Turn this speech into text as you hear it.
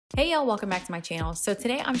Hey y'all, welcome back to my channel. So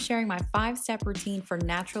today I'm sharing my 5-step routine for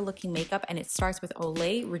natural looking makeup, and it starts with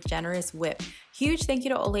Olay Regenerist Whip. Huge thank you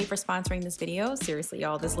to Olay for sponsoring this video. Seriously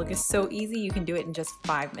y'all, this look is so easy, you can do it in just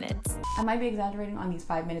 5 minutes. I might be exaggerating on these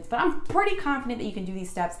 5 minutes, but I'm pretty confident that you can do these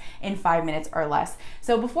steps in 5 minutes or less.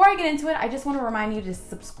 So before I get into it, I just want to remind you to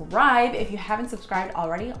subscribe. If you haven't subscribed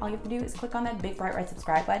already, all you have to do is click on that big bright red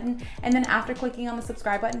subscribe button, and then after clicking on the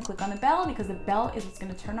subscribe button, click on the bell, because the bell is what's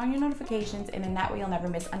going to turn on your notifications, and then that way you'll never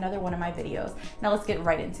miss another one of my videos. Now let's get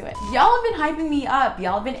right into it. Y'all have been hyping me up.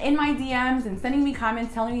 Y'all have been in my DMs and sending me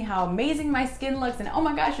comments telling me how amazing my skin looks and oh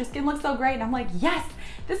my gosh, your skin looks so great. And I'm like, yes,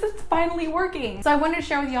 this is finally working. So I wanted to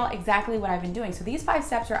share with y'all exactly what I've been doing. So these 5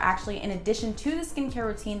 steps are actually in addition to the skincare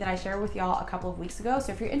routine that I shared with y'all a couple of weeks ago.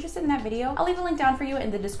 So if you're interested in that video, I'll leave a link down for you in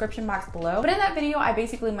the description box below. But in that video, I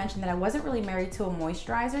basically mentioned that I wasn't really married to a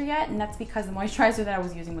moisturizer yet, and that's because the moisturizer that I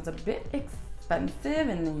was using was a bit expensive,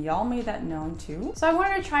 and then y'all made that known too. So I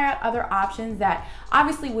wanted to try out other options that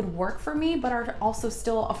obviously would work for me, but are also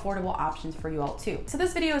still affordable options for you all too. So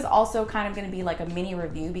this video is also kind of going to be like a mini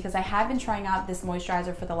review, because I have been trying out this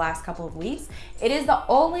moisturizer for the last couple of weeks. It is the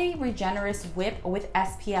Olay Regenerist Whip with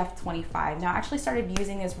SPF 25. Now I actually started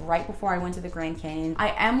using this right before I went to the Grand Canyon.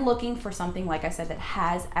 I am looking for something, like I said, that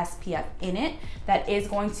has SPF in it, that is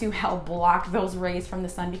going to help block those rays from the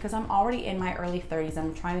sun, because I'm already in my early 30s.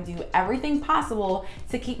 I'm trying to do everything possible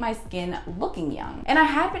to keep my skin looking young. And I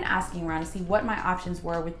had been asking around to see what my options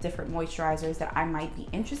were with different moisturizers that I might be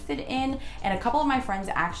interested in. And a couple of my friends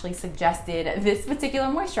actually suggested this particular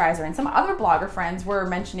moisturizer, and some other blogger friends were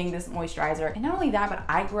mentioning this moisturizer. And not only that, but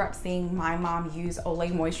I grew up seeing my mom use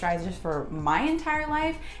Olay moisturizers for my entire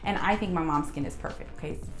life, and I think my mom's skin is perfect,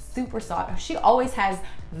 okay? Super soft. She always has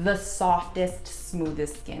the softest,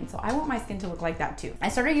 smoothest skin. So I want my skin to look like that too. I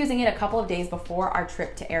started using it a couple of days before our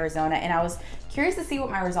trip to Arizona, and I was curious to see what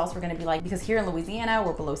my results were gonna be like, because here in Louisiana,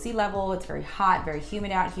 we're below sea level. It's very hot, very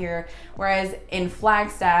humid out here. Whereas in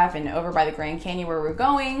Flagstaff and over by the Grand Canyon where we're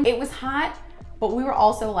going, it was hot, but we were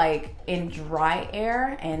also like in dry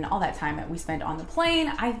air, and all that time that we spent on the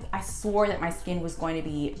plane, I swore that my skin was going to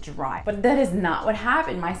be dry. But that is not what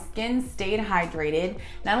happened. My skin stayed hydrated.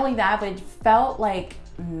 Not only that, but it felt like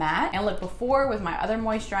matte. And look, before with my other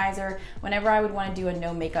moisturizer, whenever I would want to do a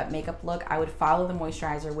no makeup look, I would follow the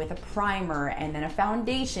moisturizer with a primer and then a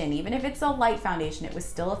foundation. Even if it's a light foundation, it was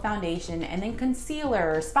still a foundation, and then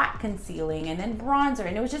concealer, spot concealing, and then bronzer.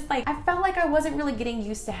 And it was just like, I felt like I wasn't really getting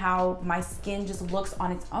used to how my skin just looks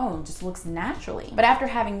on its own, just looks naturally. But after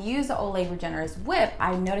having used the Olay Regenerist Whip,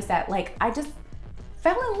 I noticed that like I just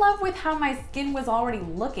fell in love with how my skin was already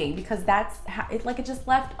looking, because that's how it just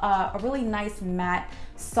left a really nice matte,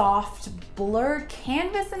 soft, blurred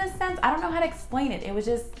canvas in a sense. I don't know how to explain it. It was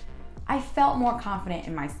just, I felt more confident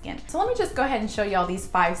in my skin. So let me just go ahead and show y'all these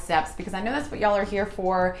 5 steps, because I know that's what y'all are here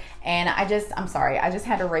for. And I'm sorry, I just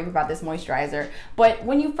had to rave about this moisturizer. But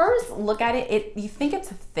when you first look at it, you think it's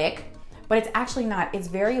thick, but it's actually not. It's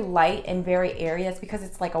very light and very airy. That's because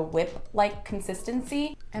it's like a whip-like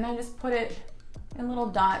consistency. And I just put it in little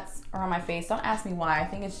dots around my face. Don't ask me why. I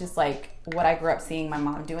think it's just like what I grew up seeing my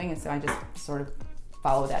mom doing, and so I just sort of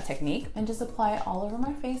follow that technique and just apply it all over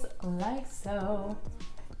my face like so.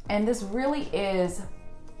 And this really is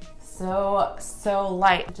so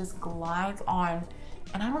light. It just glides on,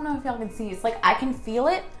 and I don't know if y'all can see. It's like I can feel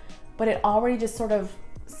it, but it already just sort of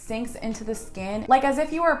sinks into the skin, like as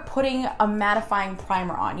if you were putting a mattifying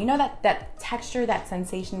primer on. You know that texture, that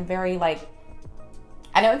sensation, very like,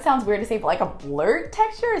 I know it sounds weird to say, but like a blurred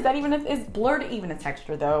texture? Is blurred even a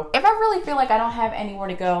texture though? If I really feel like I don't have anywhere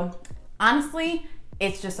to go, honestly,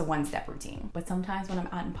 it's just a 1-step routine. But sometimes when I'm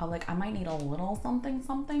out in public, I might need a little something.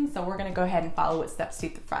 So we're gonna go ahead and follow with steps 2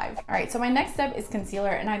 through 5. All right, so my next step is concealer,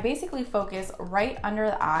 and I basically focus right under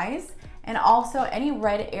the eyes, and also any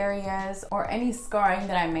red areas or any scarring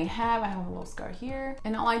that I may have. I have a little scar here,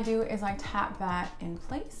 and all I do is I tap that in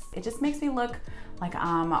place. It just makes me look like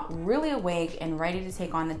I'm really awake and ready to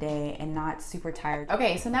take on the day and not super tired.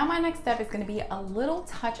 Okay, so now my next step is gonna be a little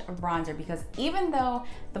touch of bronzer, because even though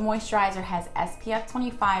the moisturizer has SPF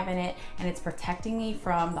 25 in it and it's protecting me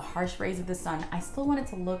from the harsh rays of the sun, I still want it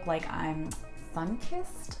to look like I'm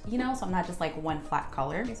sun-kissed, you know, so I'm not just like one flat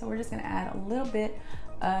color. Okay, so we're just gonna add a little bit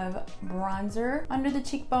of bronzer under the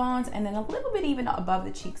cheekbones, and then a little bit even above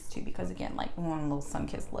the cheeks too, because again, like we want a little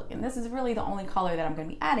sun-kissed look. And this is really the only color that I'm gonna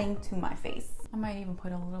be adding to my face. I might even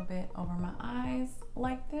put a little bit over my eyes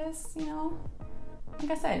like this, you know.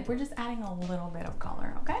 Like I said, we're just adding a little bit of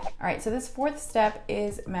color, okay? All right, so this 4th step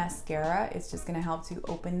is mascara. It's just gonna help to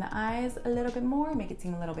open the eyes a little bit more, make it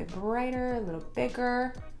seem a little bit brighter, a little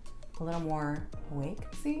bigger, a little more awake.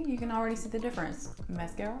 See, you can already see the difference.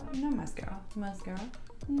 Mascara, no mascara, mascara,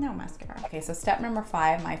 no mascara. Okay, so step number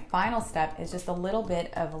 5, my final step, is just a little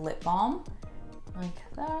bit of lip balm,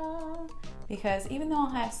 like that. Because even though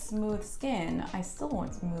I have smooth skin, I still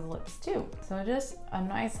want smooth lips too. So just a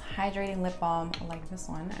nice hydrating lip balm like this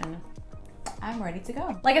one, and I'm ready to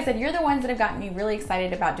go. Like I said, you're the ones that have gotten me really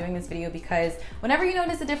excited about doing this video, because whenever you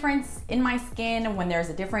notice a difference in my skin, when there's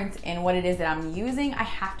a difference in what it is that I'm using, I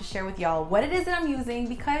have to share with y'all what it is that I'm using,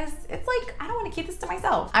 because it's like, I don't want to keep this to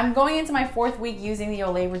myself. I'm going into my 4th week using the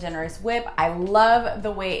Olay Regenerist Whip. I love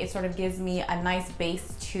the way it sort of gives me a nice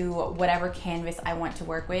base to whatever canvas I want to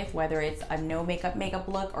work with, whether it's a no makeup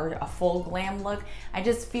look or a full glam look. I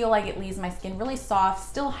just feel like it leaves my skin really soft,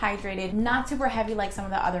 still hydrated, not super heavy like some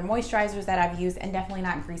of the other moisturizers that I've used, and definitely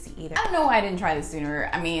not greasy either. I don't know why I didn't try this sooner.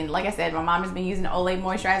 I mean, like I said, my mom has been using Olay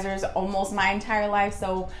moisturizers almost my entire life,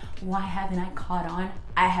 so why haven't I caught on?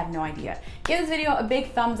 I have no idea. Give this video a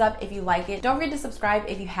big thumbs up if you like it. Don't forget to subscribe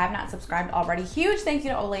if you have not subscribed already. Huge thank you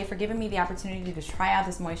to Olay for giving me the opportunity to try out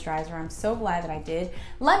this moisturizer. I'm so glad that I did.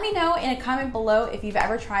 Let me know in a comment below if you've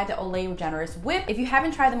ever tried the Olay Regenerist Whip. If you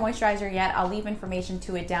haven't tried the moisturizer yet, I'll leave information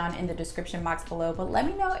to it down in the description box below. But let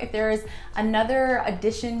me know if there is another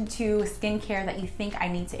addition to skincare that you think I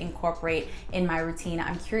need to incorporate in my routine.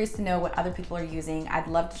 I'm curious to know what other people are using. I'd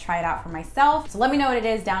love to try it out for myself. So let me know what it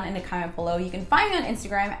is down in the comment below. You can find me on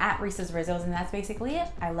Instagram at Risa's Rizzos, and that's basically it.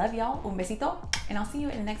 I love y'all. Un besito, and I'll see you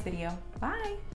in the next video. Bye.